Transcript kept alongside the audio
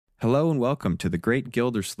Hello and welcome to The Great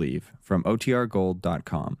Gildersleeve from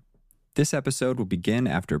OTRGold.com. This episode will begin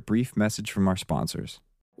after a brief message from our sponsors.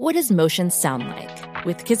 What does motion sound like?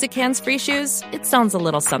 With Kizikans free shoes, it sounds a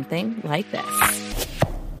little something like this.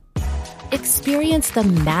 Experience the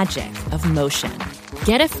magic of motion.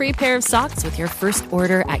 Get a free pair of socks with your first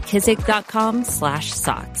order at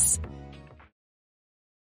kizik.com/socks.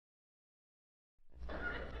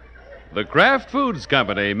 The Kraft Foods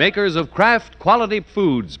Company, makers of Kraft Quality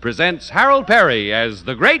Foods, presents Harold Perry as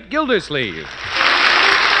the Great Gildersleeve.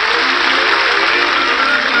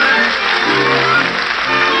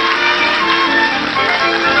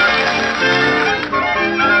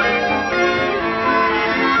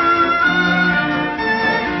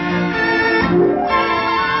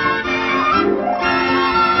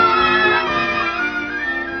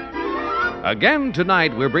 Again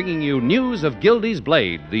tonight, we're bringing you news of Gildy's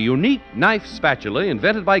Blade, the unique knife spatula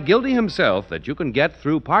invented by Gildy himself that you can get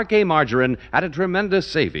through Parquet Margarine at a tremendous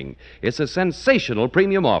saving. It's a sensational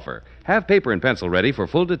premium offer. Have paper and pencil ready for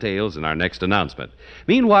full details in our next announcement.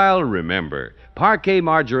 Meanwhile, remember, Parquet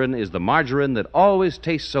Margarine is the margarine that always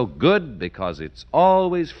tastes so good because it's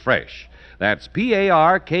always fresh. That's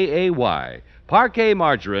P-A-R-K-A-Y. Parquet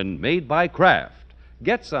Margarine made by Kraft.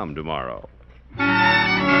 Get some tomorrow.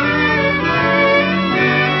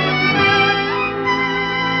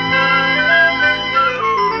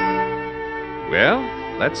 Well,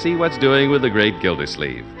 let's see what's doing with the great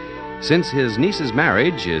Gildersleeve. Since his niece's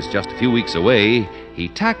marriage is just a few weeks away, he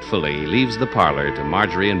tactfully leaves the parlor to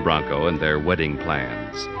Marjorie and Bronco and their wedding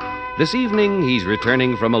plans. This evening, he's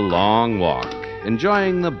returning from a long walk,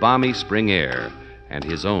 enjoying the balmy spring air and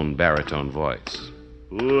his own baritone voice.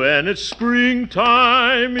 When it's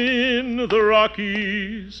springtime in the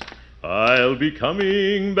Rockies, I'll be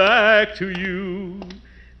coming back to you.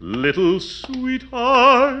 Little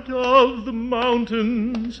sweetheart of the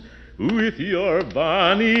mountains, with your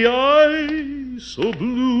bonny eyes so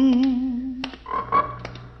blue.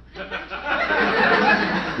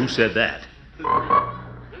 Who said that?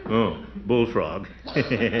 Oh, bullfrog.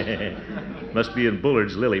 Must be in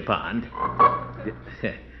Bullard's lily pond.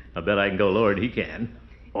 I bet I can go lower than he can.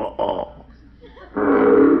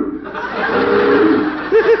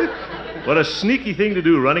 What a sneaky thing to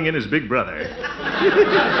do, running in his big brother.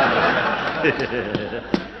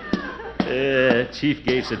 Chief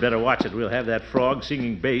Gates had better watch it. We'll have that frog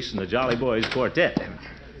singing bass in the Jolly Boys Quartet.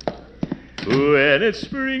 When it's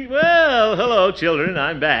spring... Well, hello, children.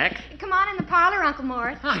 I'm back. Come on in the parlor, Uncle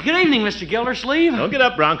Mort. Good evening, Mr. Gildersleeve. Don't get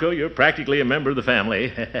up, Bronco. You're practically a member of the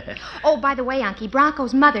family. Oh, by the way, Unky,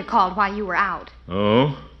 Bronco's mother called while you were out.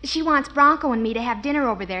 Oh? She wants Bronco and me to have dinner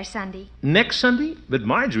over there Sunday. Next Sunday? But,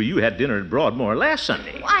 Marjorie, you had dinner at Broadmoor last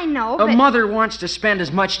Sunday. Well, I know, but... Mother wants to spend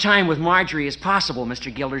as much time with Marjorie as possible,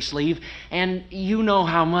 Mr. Gildersleeve. And you know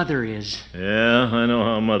how Mother is. Yeah, I know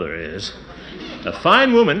how Mother is. A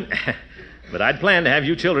fine woman. But I'd planned to have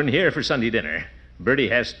you children here for Sunday dinner. Bertie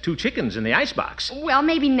has 2 chickens in the icebox. Well,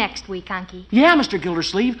 maybe next week, Unky. Yeah, Mr.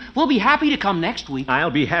 Gildersleeve. We'll be happy to come next week. I'll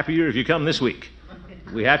be happier if you come this week.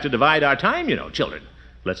 We have to divide our time, you know, children.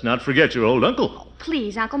 Let's not forget your old uncle. Oh,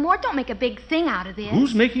 please, Uncle Mort, don't make a big thing out of this.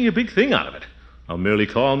 Who's making a big thing out of it? I'll merely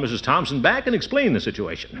call Mrs. Thompson back and explain the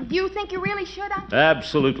situation. You think you really should, Uncle?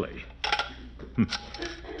 Absolutely.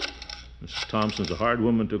 Mrs. Thompson's a hard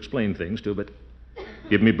woman to explain things to, but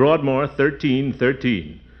give me Broadmoor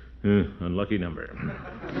 1313. Unlucky number.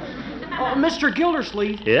 Oh, Mr.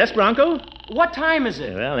 Gildersleeve. Yes, Bronco? What time is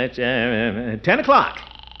it? Well, it's 10 o'clock.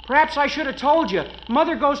 Perhaps I should have told you.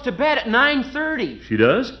 Mother goes to bed at 9:30. She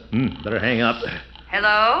does? Better hang up.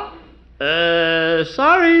 Hello?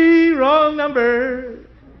 Sorry, wrong number.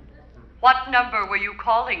 What number were you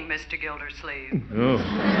calling, Mr. Gildersleeve? Oh.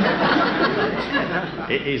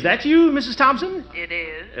 Is that you, Mrs. Thompson? It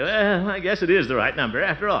is. Well, I guess it is the right number,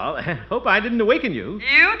 after all. Hope I didn't awaken you.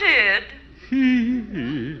 You did.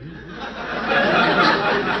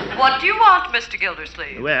 What do you want, Mr.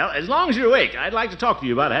 Gildersleeve? Well, as long as you're awake, I'd like to talk to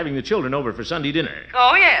you about having the children over for Sunday dinner.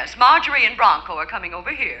 Oh, yes. Marjorie and Bronco are coming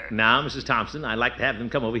over here. Now, Mrs. Thompson, I'd like to have them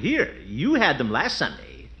come over here. You had them last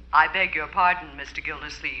Sunday. I beg your pardon, Mr.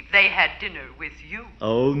 Gildersleeve. They had dinner with you.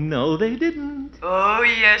 Oh, no, they didn't. Oh,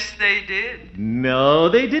 yes, they did. No,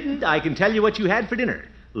 they didn't. I can tell you what you had for dinner.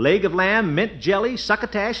 Leg of lamb, mint jelly,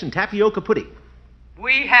 succotash, and tapioca pudding.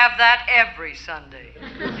 We have that every Sunday.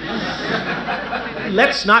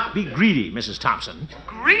 Let's not be greedy, Mrs. Thompson.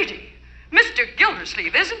 Greedy? Mr.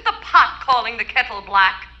 Gildersleeve, isn't the pot calling the kettle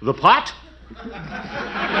black? The pot?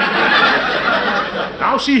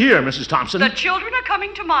 Now, see here, Mrs. Thompson. The children are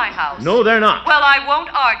coming to my house. No, they're not. Well, I won't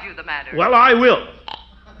argue the matter. Well, I will.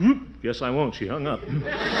 Guess I won't. She hung up.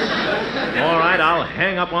 All right, I'll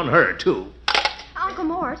hang up on her, too. Uncle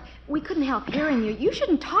Mort, we couldn't help hearing you. You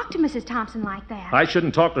shouldn't talk to Mrs. Thompson like that. I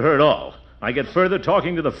shouldn't talk to her at all. I get further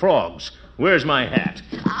talking to the frogs. Where's my hat?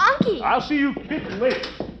 Unky! I'll see you kids later.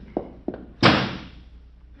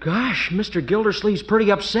 Gosh, Mr. Gildersleeve's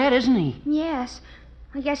pretty upset, isn't he? Yes.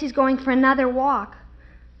 I guess he's going for another walk.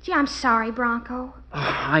 Gee, I'm sorry, Bronco.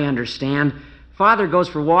 I understand. Father goes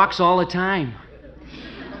for walks all the time.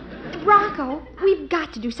 Bronco, we've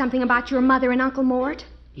got to do something about your mother and Uncle Mort.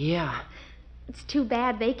 Yeah. It's too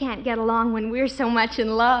bad they can't get along when we're so much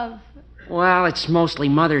in love. Well, it's mostly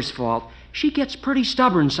Mother's fault. She gets pretty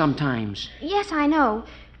stubborn sometimes. Yes, I know.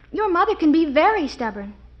 Your mother can be very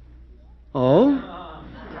stubborn. Oh?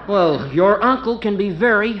 Well, your uncle can be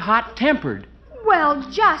very hot-tempered. Well,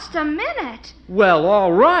 just a minute. Well,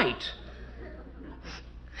 all right.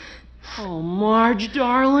 Oh, Marge,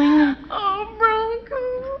 darling. Oh,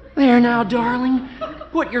 Bronco. There now, darling.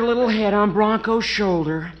 Put your little head on Bronco's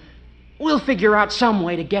shoulder. We'll figure out some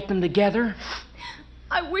way to get them together.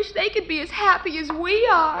 I wish they could be as happy as we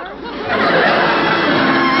are.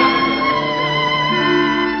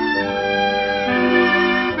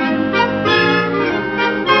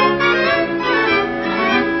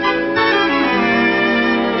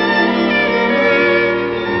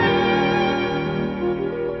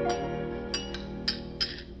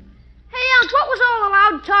 What was all the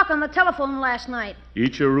loud talk on the telephone last night?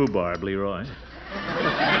 Eat your rhubarb, Leroy.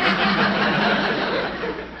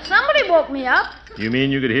 Somebody woke me up. You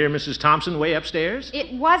mean you could hear Mrs. Thompson way upstairs?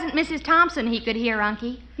 It wasn't Mrs. Thompson he could hear,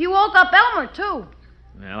 Unky. You woke up Elmer, too.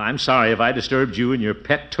 Well, I'm sorry if I disturbed you and your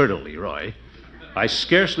pet turtle, Leroy. I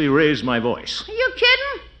scarcely raised my voice. Are you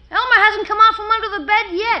kidding? Elmer hasn't come out from under the bed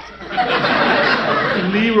yet.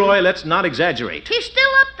 Leroy, let's not exaggerate. He's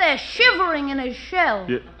still up there shivering in his shell.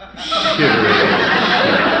 Shivering.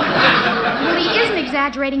 Well, he isn't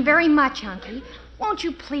exaggerating very much, Unky. Won't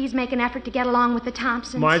you please make an effort to get along with the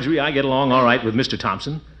Thompsons? Marjorie, I get along all right with Mr.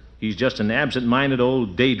 Thompson. He's just an absent-minded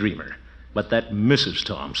old daydreamer. But that Mrs.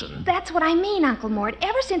 Thompson... That's what I mean, Uncle Mort.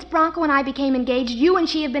 Ever since Bronco and I became engaged, you and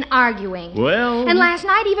she have been arguing. Well... And last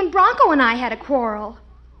night, even Bronco and I had a quarrel.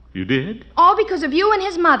 You did? All because of you and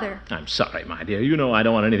his mother. I'm sorry, my dear. You know I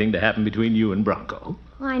don't want anything to happen between you and Bronco.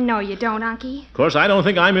 I know you don't, Unky. Of course, I don't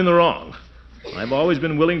think I'm in the wrong. I've always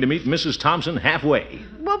been willing to meet Mrs. Thompson halfway.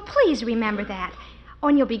 Well, please remember that. Oh,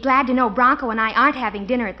 and you'll be glad to know Bronco and I aren't having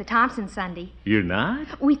dinner at the Thompsons Sunday. You're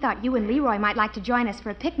not? We thought you and Leroy might like to join us for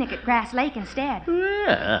a picnic at Grass Lake instead.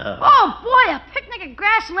 Well... Oh, boy, a picnic at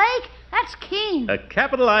Grass Lake? That's keen. A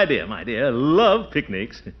capital idea, my dear. Love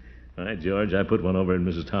picnics. All right, George, I put one over in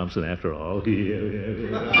Mrs. Thompson after all.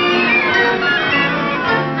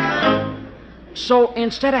 So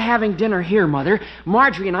instead of having dinner here, Mother,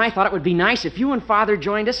 Marjorie and I thought it would be nice if you and Father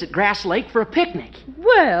joined us at Grass Lake for a picnic.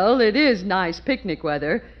 Well, it is nice picnic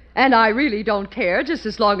weather, and I really don't care just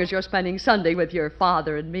as long as you're spending Sunday with your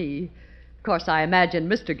father and me. Of course, I imagine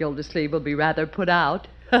Mr. Gildersleeve will be rather put out.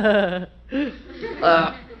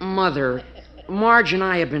 Mother, Marge and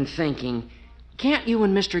I have been thinking, can't you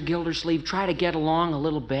and Mr. Gildersleeve try to get along a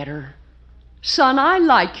little better? Son, I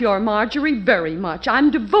like your Marjorie very much.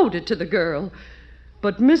 I'm devoted to the girl.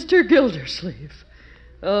 But Mr. Gildersleeve...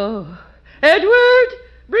 Oh, Edward,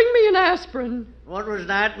 bring me an aspirin. What was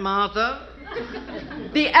that, Martha?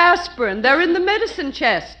 The aspirin. They're in the medicine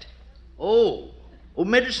chest. Oh,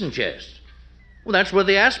 medicine chest. Well, that's where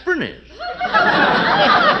the aspirin is.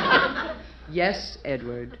 Yes,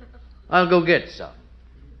 Edward. I'll go get some.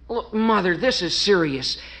 Look, Mother, this is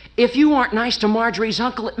serious. If you aren't nice to Marjorie's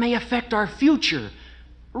uncle, it may affect our future.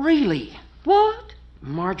 Really. What?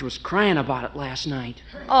 Marge was crying about it last night.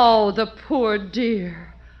 Oh, the poor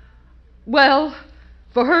dear. Well,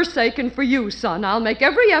 for her sake and for you, son, I'll make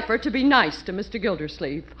every effort to be nice to Mr.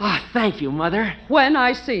 Gildersleeve. Ah, thank you, Mother. When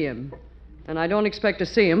I see him. And I don't expect to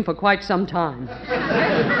see him for quite some time.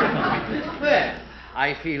 Well,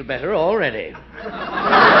 I feel better already.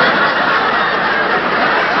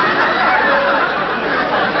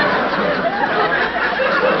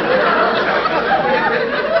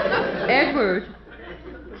 Edward,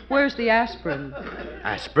 where's the aspirin?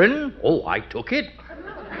 Aspirin? Oh, I took it.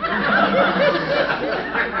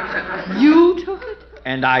 You took it?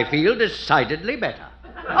 And I feel decidedly better.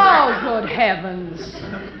 Oh, good heavens.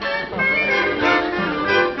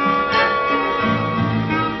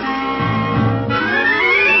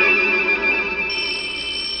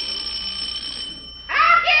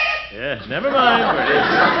 Yeah, never mind, Bertie.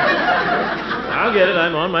 I'll get it.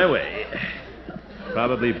 I'm on my way.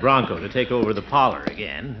 Probably Bronco to take over the parlor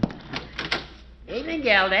again. Evening,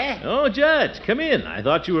 Gildy. Oh, Judge, come in. I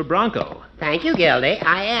thought you were Bronco. Thank you, Gildy.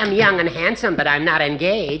 I am young and handsome, but I'm not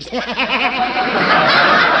engaged.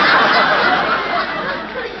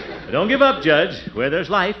 Don't give up, Judge. Where there's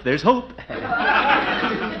life, there's hope.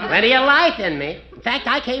 Plenty of life in me. In fact,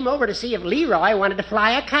 I came over to see if Leroy wanted to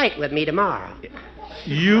fly a kite with me tomorrow.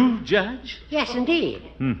 You, Judge? Yes, indeed.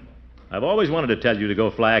 I've always wanted to tell you to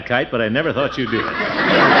go fly a kite, but I never thought you'd do it.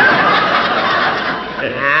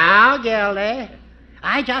 Now, Gildy,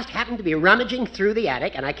 I just happened to be rummaging through the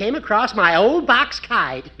attic, and I came across my old box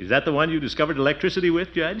kite. Is that the one you discovered electricity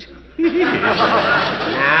with, Judge?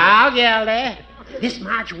 Now, Gildy, this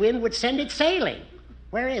March wind would send it sailing.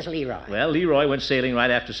 Where is Leroy? Well, Leroy went sailing right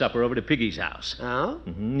after supper over to Piggy's house. Oh?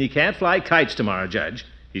 He can't fly kites tomorrow, Judge.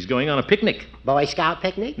 He's going on a picnic. Boy Scout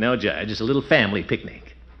picnic? No, Judge, it's a little family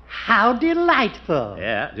picnic. How delightful.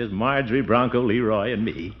 Yeah, just Marjorie, Bronco, Leroy, and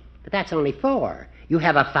me. But that's only 4. You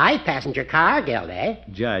have a 5-passenger car, Gildy.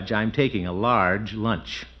 Judge, I'm taking a large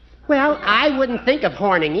lunch. Well, I wouldn't think of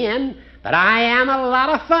horning in, but I am a lot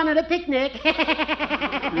of fun at a picnic.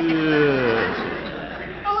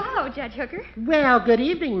 Oh, hello, Judge Hooker. Well, good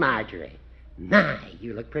evening, Marjorie. My,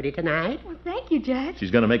 you look pretty tonight. Well, thank you, Judge.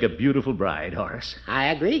 She's going to make a beautiful bride, Horace. I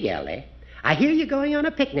agree, Gildy. I hear you're going on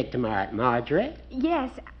a picnic tomorrow, Marjorie. Yes,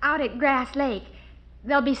 out at Grass Lake.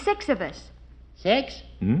 There'll be 6 of us. 6?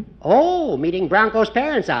 Oh, meeting Bronco's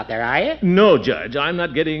parents out there, are you? No, Judge, I'm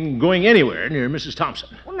not going anywhere near Mrs. Thompson.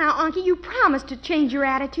 Well, now, Unky, you promised to change your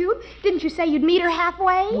attitude. Didn't you say you'd meet her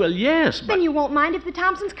halfway? Well, yes, but... Then you won't mind if the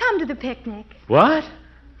Thompsons come to the picnic. What?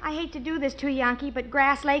 I hate to do this to you, Unky, but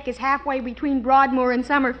Grass Lake is halfway between Broadmoor and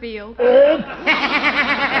Summerfield.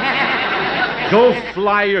 Go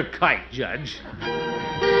fly your kite, Judge.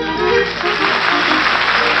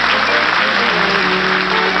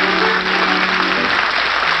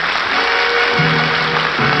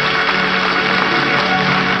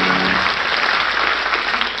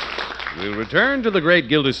 We'll return to the Great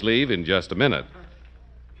Gildersleeve in just a minute.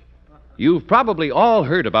 You've probably all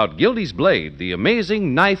heard about Gildy's Blade, the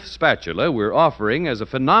amazing knife spatula we're offering as a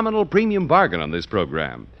phenomenal premium bargain on this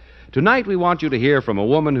program. Tonight, we want you to hear from a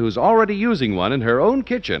woman who's already using one in her own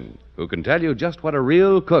kitchen, who can tell you just what a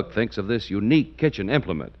real cook thinks of this unique kitchen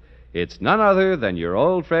implement. It's none other than your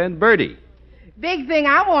old friend Bertie. Big thing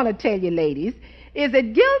I want to tell you, ladies, is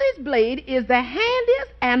that Gildy's Blade is the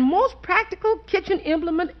handiest and most practical kitchen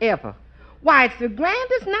implement ever. Why, it's the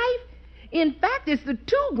grandest knife. In fact, it's the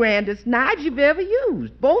 2 grandest knives you've ever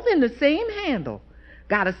used, both in the same handle.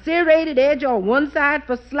 Got a serrated edge on one side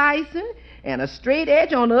for slicing and a straight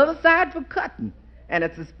edge on the other side for cutting. And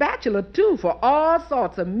it's a spatula, too, for all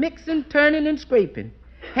sorts of mixing, turning, and scraping.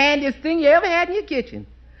 Handiest thing you ever had in your kitchen.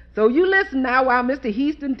 So you listen now while Mr.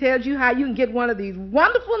 Heaston tells you how you can get one of these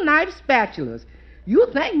wonderful knife spatulas.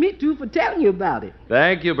 You'll thank me, too, for telling you about it.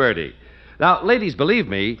 Thank you, Bertie. Now, ladies, believe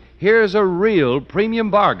me, here's a real premium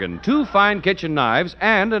bargain. 2 fine kitchen knives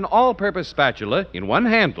and an all-purpose spatula in one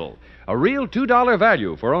handle. A real $2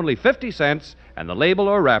 value for only 50 cents, and the label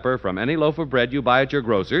or wrapper from any loaf of bread you buy at your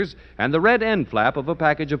grocer's, and the red end flap of a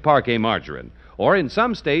package of Parquet margarine. Or in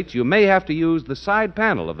some states, you may have to use the side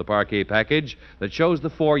panel of the Parquet package that shows the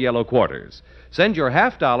 4 yellow quarters. Send your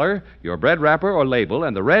 $50, your bread wrapper or label,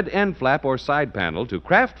 and the red end flap or side panel to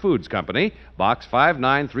Kraft Foods Company, Box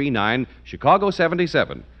 5939, Chicago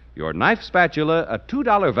 77. Your knife spatula, a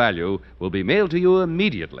 $2 value, will be mailed to you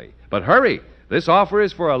immediately. But hurry, this offer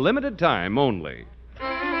is for a limited time only.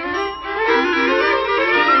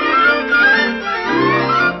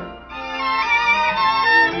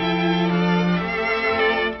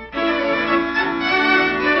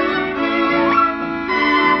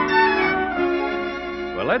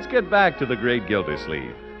 Let's get back to the Great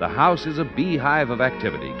Gildersleeve. The house is a beehive of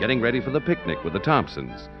activity, getting ready for the picnic with the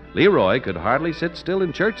Thompsons. Leroy could hardly sit still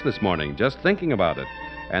in church this morning, just thinking about it.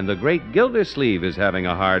 And the Great Gildersleeve is having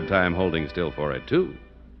a hard time holding still for it, too.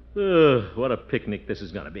 What a picnic this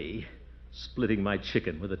is going to be. Splitting my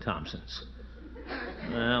chicken with the Thompsons.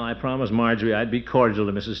 Well, I promised Marjorie I'd be cordial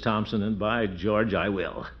to Mrs. Thompson, and by George, I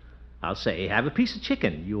will. I'll say, have a piece of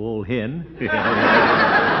chicken, you old hen. You all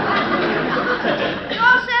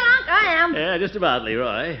set, Unc? I am. Yeah, just about,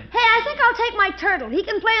 Leroy. Hey, I think I'll take my turtle. He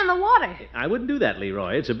can play in the water. I wouldn't do that,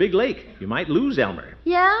 Leroy. It's a big lake. You might lose Elmer.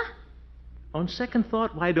 Yeah? On second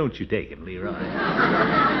thought, why don't you take him, Leroy?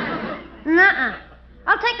 Nuh-uh.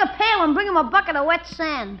 I'll take a pail and bring him a bucket of wet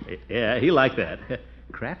sand. Yeah, he liked that.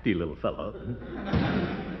 Crafty little fellow.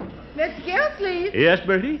 Mr. Gildersleeve. Yes,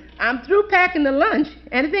 Bertie? I'm through packing the lunch.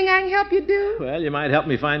 Anything I can help you do? Well, you might help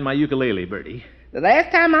me find my ukulele, Bertie. The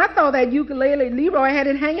last time I saw that ukulele, Leroy had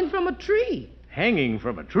it hanging from a tree. Hanging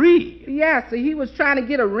from a tree? Yes, sir. He was trying to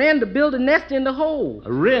get a wren to build a nest in the hole.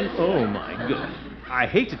 A wren? Oh, my goodness. I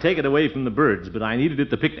hate to take it away from the birds, but I need it at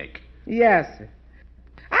the picnic. Yes, sir.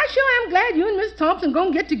 I sure am glad you and Miss Thompson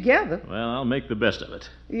gonna get together. Well, I'll make the best of it.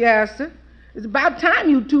 Yes, sir. It's about time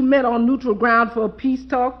you two met on neutral ground for a peace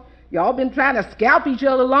talk. Y'all been trying to scalp each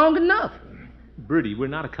other long enough. Bertie, we're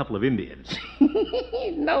not a couple of Indians.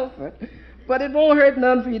 No, sir. But it won't hurt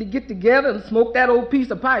none for you to get together and smoke that old piece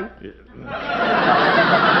of pipe.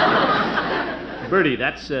 Bertie,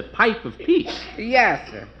 that's a pipe of peace. Yes,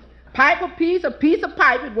 sir. Pipe of peace, a piece of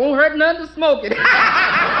pipe. It won't hurt none to smoke it.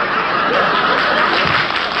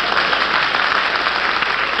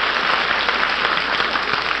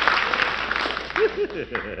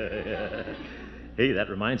 Hey, that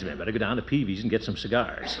reminds me. I better go down to Peavy's and get some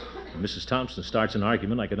cigars. When Mrs. Thompson starts an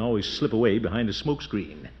argument, I can always slip away behind a smoke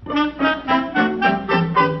screen.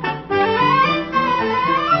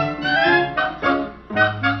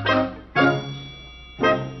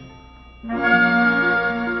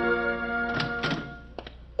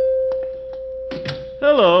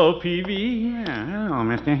 Hello, Peavy. Yeah, hello,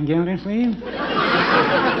 Mr. Gildersleeve.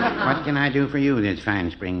 What can I do for you this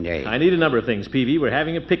fine spring day? I need a number of things, Peavy. We're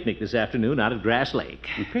having a picnic this afternoon out at Grass Lake.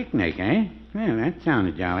 A picnic, eh? Well, that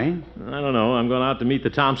sounds jolly. I don't know. I'm going out to meet the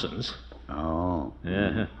Thompsons. Oh.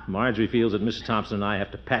 Yeah, Marjorie feels that Mrs. Thompson and I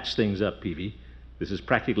have to patch things up, Peavy. This is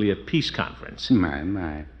practically a peace conference.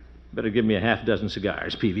 My. Better give me a half dozen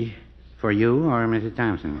cigars, Peavy. For you or Mrs.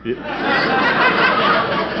 Thompson?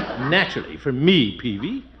 Naturally, for me,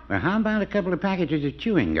 Peavy. Well, how about a couple of packages of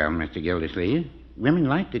chewing gum, Mr. Gildersleeve? Women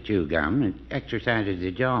like to chew gum. It exercises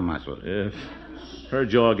the jaw muscles. Her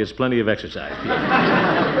jaw gets plenty of exercise, Peavy.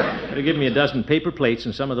 Better give me a dozen paper plates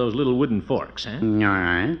and some of those little wooden forks, huh? All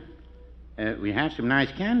right. We have some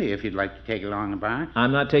nice candy if you'd like to take along the box.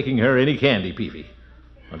 I'm not taking her any candy, Peavy.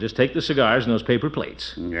 I'll just take the cigars and those paper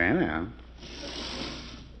plates. Very well.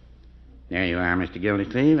 There you are, Mr.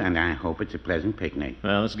 Gildersleeve, and I hope it's a pleasant picnic.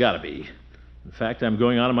 Well, it's got to be. In fact, I'm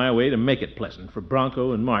going out of my way to make it pleasant for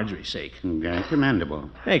Bronco and Marjorie's sake. Very commendable.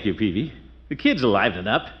 Thank you, Peavy. The kids are livening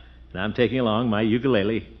up, and I'm taking along my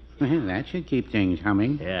ukulele. Well, that should keep things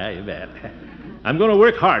humming. Yeah, you bet. I'm going to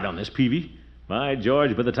work hard on this, Peavy. By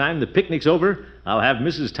George, by the time the picnic's over, I'll have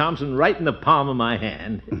Mrs. Thompson right in the palm of my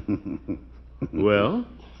hand. Well?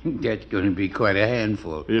 That's going to be quite a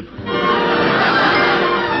handful.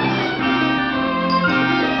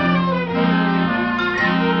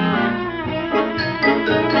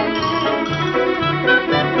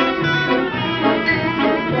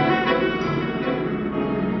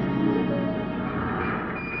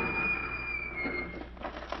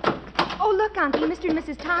 Unky, Mr. and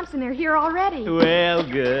Mrs. Thompson are here already. Well,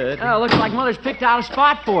 good. Oh, looks like Mother's picked out a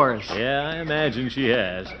spot for us. Yeah, I imagine she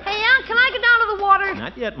has. Hey, Aunt, can I go down to the water?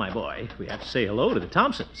 Not yet, my boy. We have to say hello to the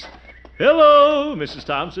Thompsons. Hello, Mrs.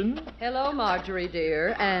 Thompson. Hello, Marjorie,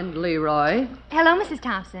 dear, and Leroy. Hello, Mrs.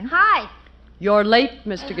 Thompson. Hi. You're late,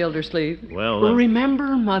 Mr. Gildersleeve. Well,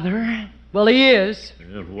 remember, Mother? Well, he is.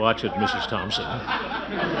 Watch it, Mrs. Thompson.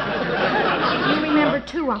 You remember,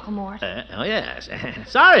 too, Uncle Mort. Oh, yes.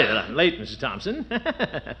 Sorry that I'm late, Mrs. Thompson.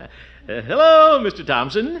 Hello, Mr.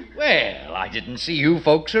 Thompson. Well, I didn't see you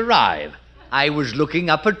folks arrive. I was looking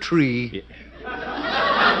up a tree.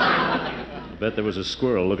 Bet there was a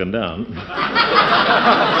squirrel looking down.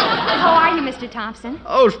 How are you, Mr. Thompson?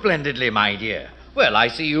 Oh, splendidly, my dear. Well, I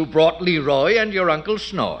see you brought Leroy and your Uncle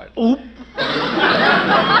Snort. Oop.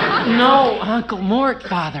 No, Uncle Mort,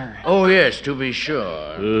 Father. Oh, yes, to be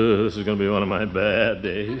sure. This is going to be one of my bad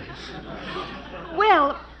days.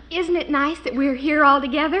 Well, isn't it nice that we're here all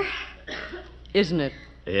together? Isn't it?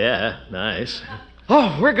 Yeah, nice.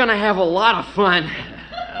 Oh, we're going to have a lot of fun.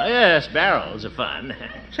 Oh, yes, barrels of fun.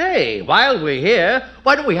 Say, while we're here,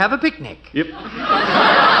 why don't we have a picnic? Yep.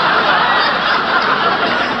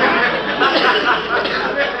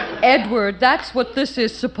 Edward, that's what this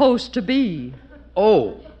is supposed to be.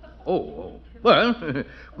 Oh. Well,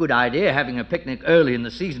 good idea having a picnic early in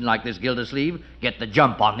the season like this, Gildersleeve. Get the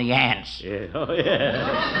jump on the ants. Yeah. Oh,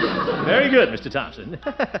 yeah. Very good, Mr. Thompson.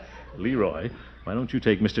 Leroy, why don't you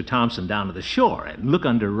take Mr. Thompson down to the shore and look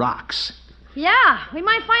under rocks? Yeah, we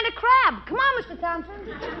might find a crab. Come on, Mr. Thompson.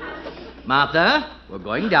 Martha, we're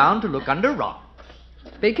going down to look under rocks.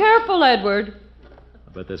 Be careful, Edward.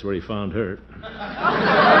 I bet that's where he found her.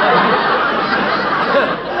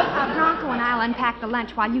 Bronco and I'll unpack the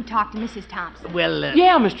lunch while you talk to Mrs. Thompson. Well,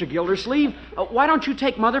 Yeah, Mr. Gildersleeve. Why don't you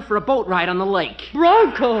take Mother for a boat ride on the lake?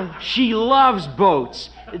 Bronco! She loves boats.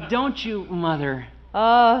 Don't you, Mother?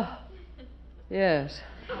 Yes.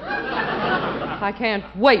 I can't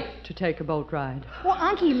wait to take a boat ride. Well,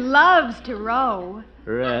 Unky loves to row.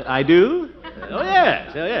 I do? Oh,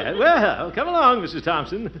 yes. Well, come along, Mrs.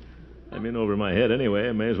 Thompson. I'm in over my head anyway.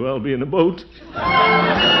 I may as well be in the boat.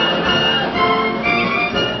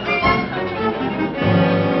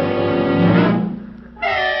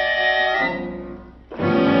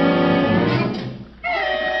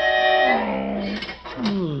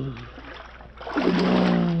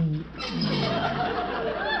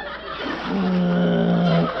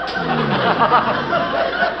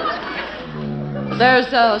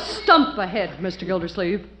 There's a stump ahead, Mr.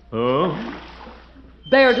 Gildersleeve. Oh?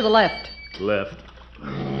 Bear to the left. Left.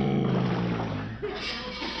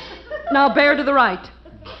 Now bear to the right.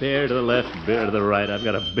 Bear to the left, bear to the right. I've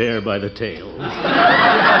got a bear by the tail. I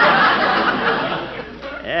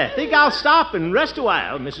think I'll stop and rest a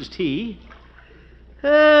while, Mrs. T.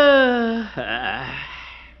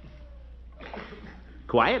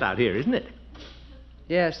 Quiet out here, isn't it?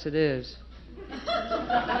 Yes, it is.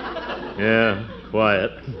 Yeah,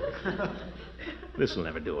 quiet. This'll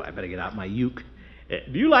never do. I better get out my uke.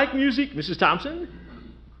 Do you like music, Mrs. Thompson?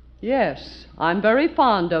 Yes, I'm very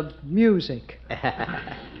fond of music.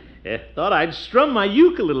 Thought I'd strum my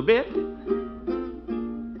uke a little bit.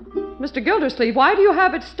 Mr. Gildersleeve, why do you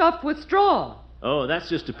have it stuffed with straw? Oh, that's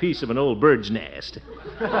just a piece of an old bird's nest.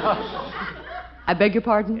 I beg your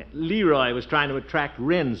pardon? Leroy was trying to attract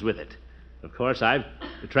wrens with it. Of course, I've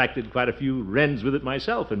attracted quite a few wrens with it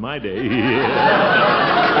myself in my day.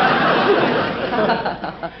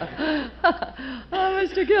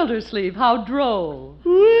 Mr. Gildersleeve, how droll.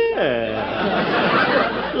 Well,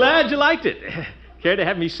 glad you liked it. Care to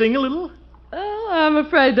have me sing a little? Well, I'm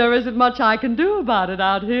afraid there isn't much I can do about it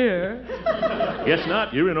out here. Guess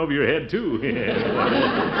not. You're in over your head, too.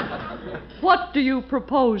 What do you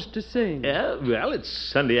propose to sing? Well, it's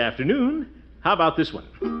Sunday afternoon. How about this one?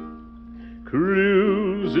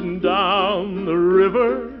 Cruising down the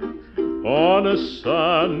river on a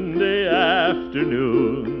Sunday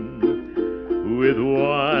afternoon with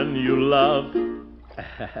one you love,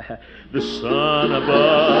 the sun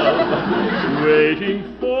above, waiting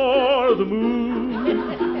for the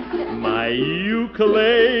moon, my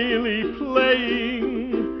ukulele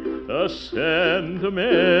playing a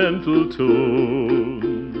sentimental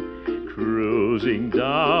tune, cruising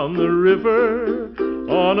down the river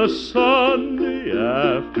on a Sunday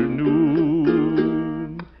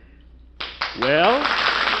afternoon. Well?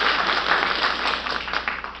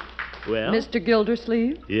 Mr.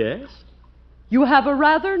 Gildersleeve? Yes? You have a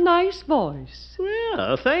rather nice voice.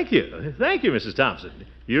 Well, thank you. Thank you, Mrs. Thompson.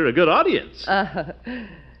 You're a good audience.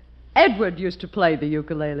 Edward used to play the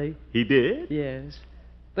ukulele. He did? Yes.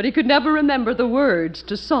 But he could never remember the words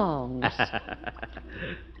to songs.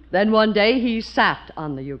 Then one day he sat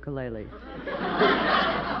on the ukulele.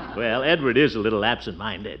 Well, Edward is a little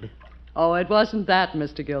absent-minded. Oh, it wasn't that,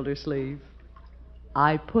 Mr. Gildersleeve.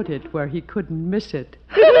 I put it where he couldn't miss it.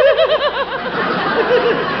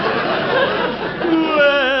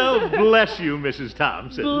 Well, bless you, Mrs.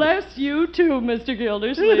 Thompson. Bless you, too, Mr.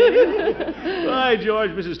 Gildersleeve. By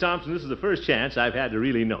George, Mrs. Thompson, this is the first chance I've had to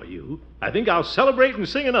really know you. I think I'll celebrate and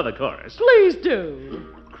sing another chorus. Please do.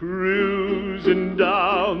 Cruising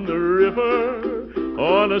down the river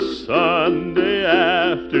on a Sunday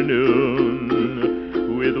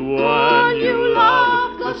afternoon with one you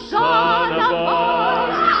love, the sun above.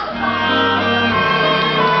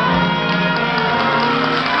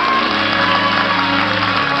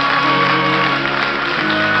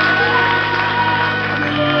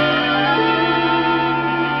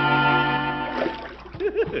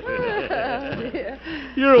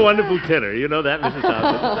 You're a wonderful tenor. You know that, Mrs.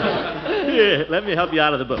 Thompson. Here, let me help you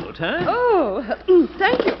out of the boat, huh? Oh,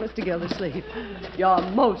 thank you, Mr. Gildersleeve. You're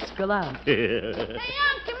most gallant. Hey, Unc,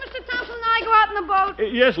 can Mr. Thompson and I go out in the boat?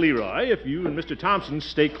 Yes, Leroy, if you and Mr. Thompson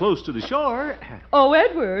stay close to the shore. Oh,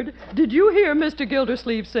 Edward, did you hear Mr.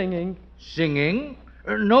 Gildersleeve singing? Singing?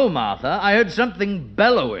 No, Martha. I heard something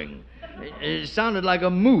bellowing. It sounded like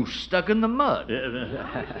a moose stuck in the mud.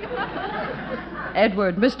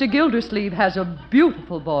 Edward, Mr. Gildersleeve has a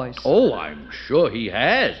beautiful voice. Oh, I'm sure he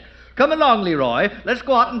has. Come along, Leroy. Let's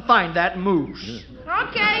go out and find that moose.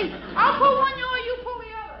 Okay. I'll pull one, you pull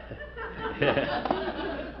the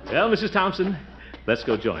other. Well, Mrs. Thompson, let's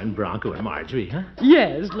go join Bronco and Marjorie, huh?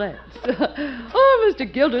 Yes, let's. Oh, Mr.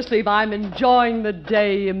 Gildersleeve, I'm enjoying the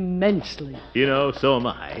day immensely. You know, so am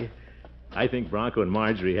I. I think Bronco and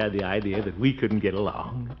Marjorie had the idea that we couldn't get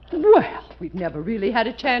along. Well, we've never really had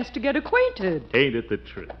a chance to get acquainted. Ain't it the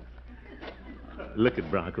truth? Look at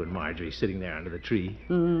Bronco and Marjorie sitting there under the tree.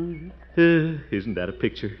 Mm. Isn't that a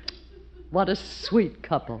picture? What a sweet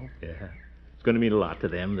couple. Yeah. It's going to mean a lot to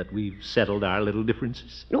them that we've settled our little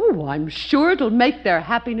differences. Oh, I'm sure it'll make their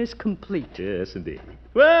happiness complete. Yes, indeed.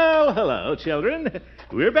 Well, hello, children.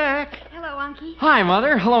 We're back. Hello, Unky. Hi,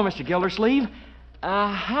 Mother. Hello, Mr. Gildersleeve.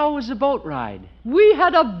 How was the boat ride? We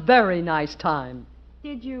had a very nice time.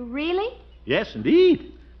 Did you really? Yes,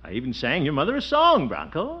 indeed. I even sang your mother a song,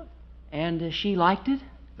 Bronco. And she liked it?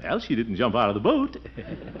 Well, she didn't jump out of the boat.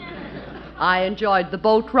 I enjoyed the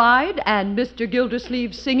boat ride and Mr.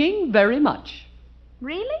 Gildersleeve's singing very much.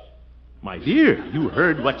 Really? My dear, you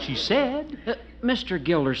heard what she said. Mr.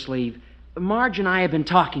 Gildersleeve, Marge and I have been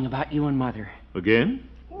talking about you and Mother. Again?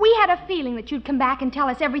 We had a feeling that you'd come back and tell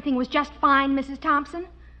us everything was just fine, Mrs. Thompson.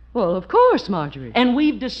 Well, of course, Marjorie. And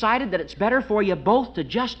we've decided that it's better for you both to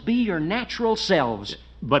just be your natural selves.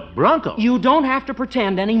 But, Bronco... You don't have to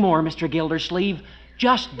pretend anymore, Mr. Gildersleeve.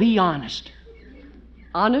 Just be honest.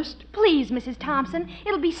 Honest? Please, Mrs. Thompson.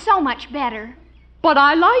 It'll be so much better. But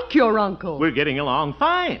I like your uncle. We're getting along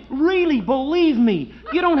fine. Really, believe me.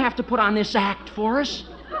 You don't have to put on this act for us.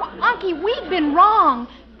 Well, Unky, we've been wrong.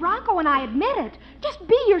 Bronco and I admit it. Just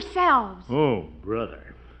be yourselves. Oh,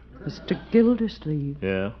 brother. Mr. Gildersleeve.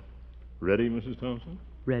 Yeah? Ready, Mrs. Thompson?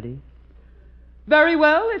 Ready. Very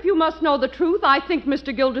well. If you must know the truth, I think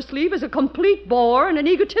Mr. Gildersleeve is a complete bore and an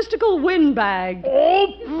egotistical windbag.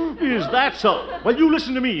 Oh, is that so? Well, you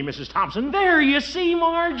listen to me, Mrs. Thompson. There, you see,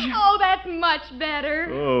 Marge? Oh, that's much better.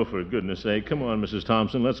 Oh, for goodness sake. Come on, Mrs.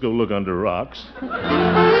 Thompson. Let's go look under rocks.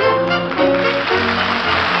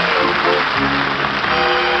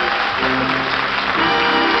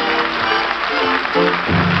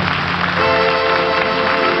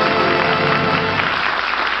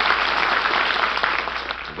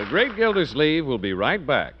 The Great Gildersleeve will be right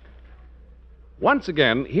back. Once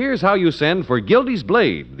again, here's how you send for Gildy's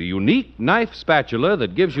Blade, the unique knife spatula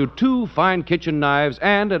that gives you 2 fine kitchen knives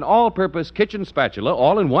and an all-purpose kitchen spatula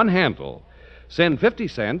all in one handle. Send 50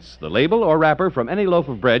 cents, the label or wrapper from any loaf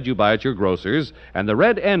of bread you buy at your grocer's, and the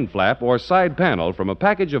red end flap or side panel from a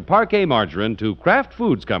package of parquet margarine to Kraft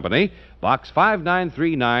Foods Company, Box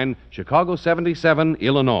 5939, Chicago 77,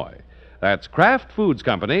 Illinois. That's Kraft Foods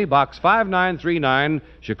Company, Box 5939,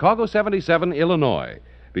 Chicago 77, Illinois.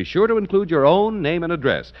 Be sure to include your own name and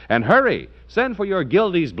address. And hurry! Send for your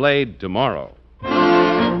Gildy's Blade tomorrow.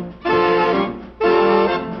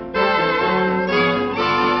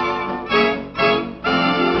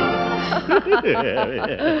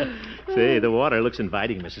 Say, the water looks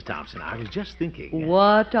inviting, Mrs. Thompson. I was just thinking.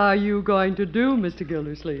 What are you going to do, Mr.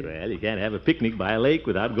 Gildersleeve? Well, you can't have a picnic by a lake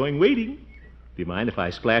without going wading. Do you mind if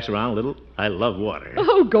I splash around a little? I love water.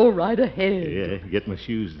 Oh, go right ahead. Yeah, get my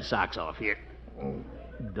shoes and socks off here.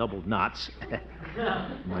 Double knots.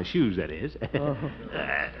 My shoes, that is. Oh.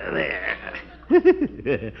 There.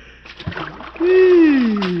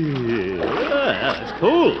 That's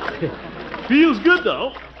cold. Feels good,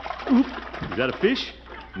 though. Oop. Is that a fish?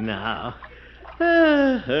 No.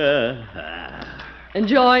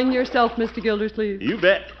 Enjoying yourself, Mr. Gildersleeve? You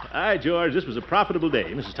bet. Hi, George. This was a profitable day,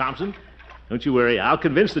 Mrs. Thompson. Don't you worry. I'll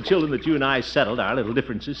convince the children that you and I settled our little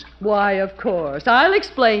differences. Why, of course. I'll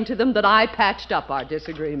explain to them that I patched up our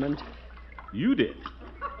disagreement. You did?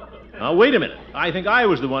 Now, wait a minute. I think I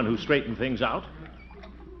was the one who straightened things out.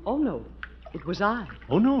 Oh, no. It was I.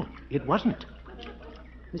 Oh, no. It wasn't.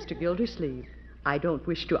 Mr. Gildersleeve, I don't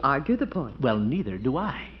wish to argue the point. Well, neither do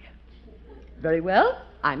I. Very well.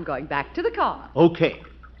 I'm going back to the car. Okay.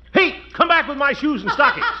 Hey, come back with my shoes and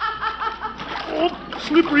stockings. Oh,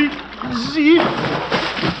 slippery. Zip.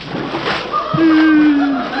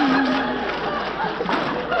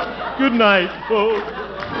 Good night, folks.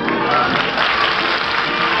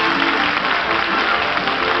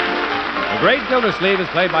 The Great Gildersleeve is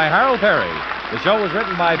played by Harold Perry. The show was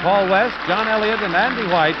written by Paul West, John Elliott, and Andy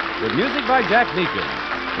White, with music by Jack Meakin.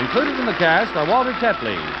 Included in the cast are Walter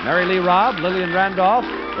Tetley, Mary Lee Robb, Lillian Randolph,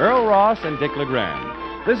 Earl Ross, and Dick LeGrand.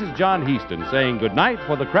 This is John Heaston saying goodnight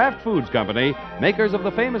for the Kraft Foods Company, makers of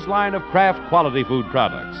the famous line of Kraft quality food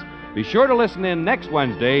products. Be sure to listen in next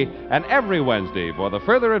Wednesday and every Wednesday for the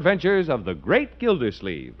further adventures of the Great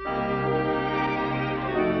Gildersleeve.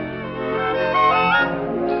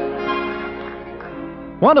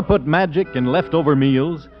 Want to put magic in leftover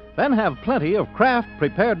meals? Then have plenty of Kraft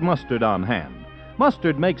prepared mustard on hand.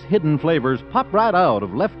 Mustard makes hidden flavors pop right out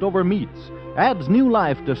of leftover meats, adds new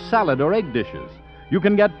life to salad or egg dishes. You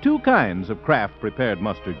can get 2 kinds of Kraft prepared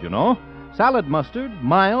mustard, you know. Salad mustard,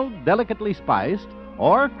 mild, delicately spiced,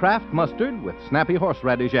 or Kraft mustard with snappy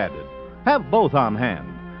horseradish added. Have both on hand,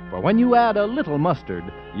 for when you add a little mustard,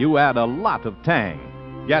 you add a lot of tang.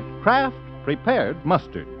 Get Kraft prepared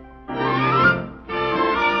mustard.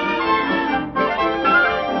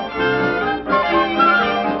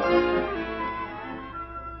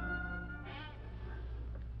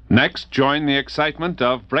 Next, join the excitement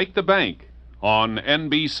of Break the Bank on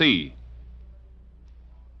NBC.